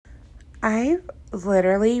I've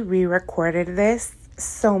literally re-recorded this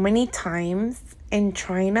so many times in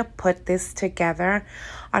trying to put this together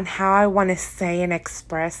on how I want to say and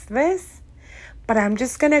express this, but I'm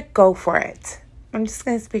just going to go for it. I'm just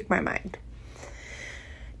going to speak my mind.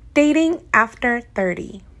 Dating after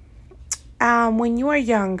 30. When you are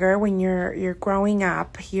younger, when you're growing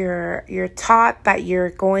up, you're taught that you're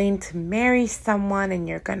going to marry someone and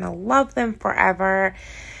you're going to love them forever,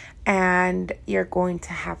 and you're going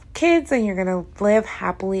to have kids and you're going to live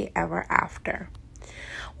happily ever after.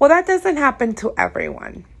 Well, that doesn't happen to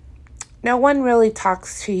everyone. No one really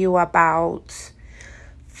talks to you about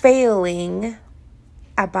failing,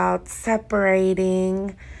 about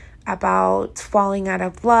separating, about falling out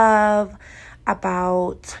of love,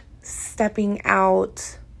 about stepping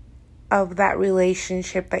out of that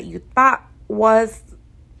relationship that you thought was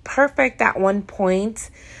perfect at one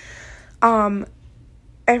point.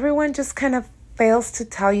 Everyone just kind of fails to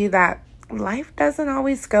tell you that life doesn't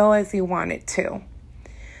always go as you want it to.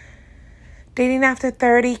 Dating after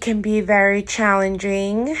 30 can be very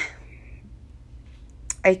challenging.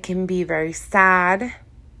 It can be very sad.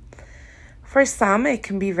 For some, it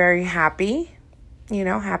can be very happy.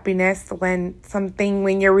 Happiness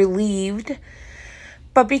when you're relieved.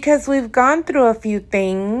 But because we've gone through a few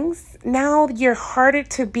things, now you're harder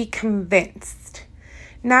to be convinced.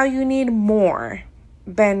 Now you need more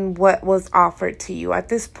than what was offered to you. At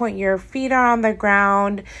this point, your feet are on the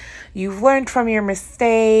ground. You've learned from your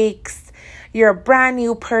mistakes. You're a brand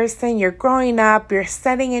new person. You're growing up. You're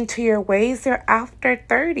setting into your ways. You're after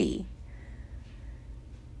 30.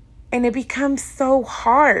 And it becomes so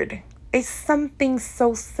hard. It's something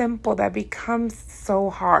so simple that becomes so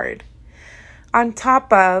hard. On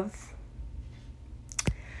top of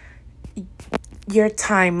your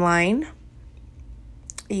timeline,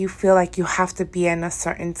 you feel like you have to be in a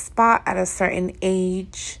certain spot at a certain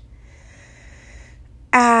age.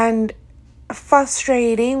 And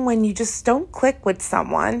frustrating when you just don't click with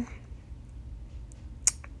someone.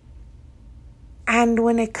 And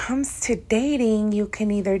when it comes to dating, you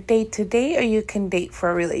can either date to date or you can date for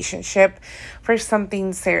a relationship, for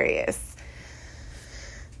something serious.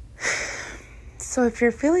 So if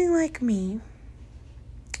you're feeling like me,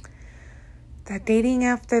 that dating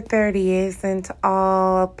after 30 isn't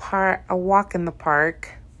all a walk in the park,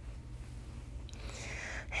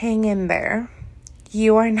 hang in there.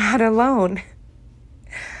 You are not alone.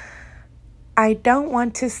 I don't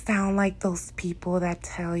want to sound like those people that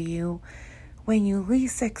tell you, when you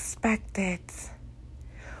least expect it,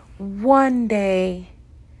 one day.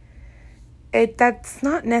 That's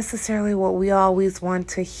not necessarily what we always want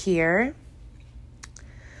to hear.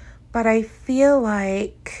 But I feel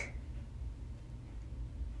like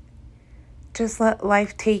just let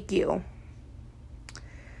life take you.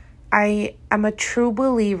 I am a true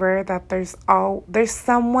believer that there's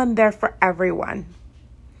someone there for everyone.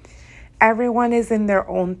 Everyone is in their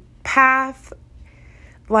own path.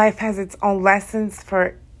 Life has its own lessons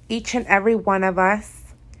for each and every one of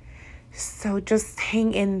us. So just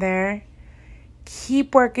hang in there.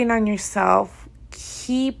 Keep working on yourself.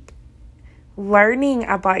 Keep learning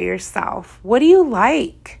about yourself. What do you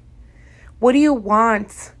like? What do you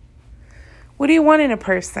want? What do you want in a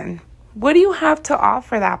person? What do you have to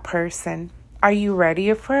offer that person? Are you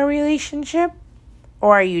ready for a relationship?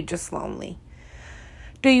 Or are you just lonely?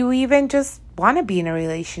 Do you even just want to be in a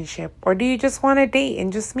relationship? Or do you just want to date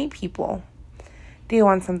and just meet people? Do you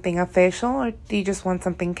want something official or do you just want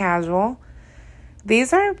something casual?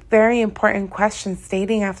 These are very important questions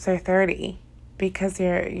dating after 30, because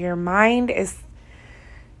your mind is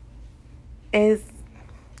in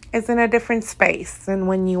a different space than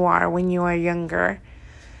when you are younger.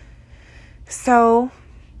 So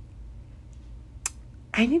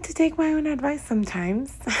I need to take my own advice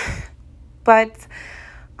sometimes. But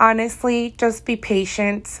honestly, just be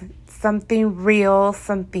patient. Something real,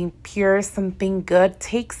 something pure, something good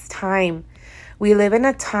takes time. We live in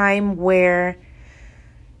a time where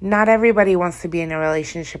not everybody wants to be in a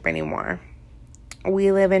relationship anymore.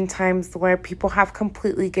 We live in times where people have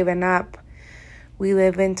completely given up. We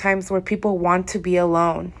live in times where people want to be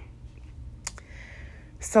alone.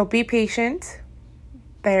 So be patient.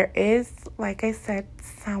 There is, like I said,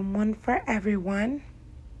 someone for everyone.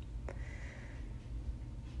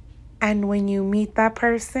 And when you meet that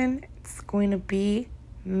person, it's going to be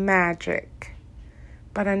magic.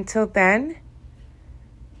 But until then,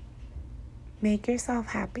 make yourself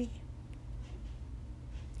happy.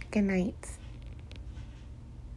 Good night.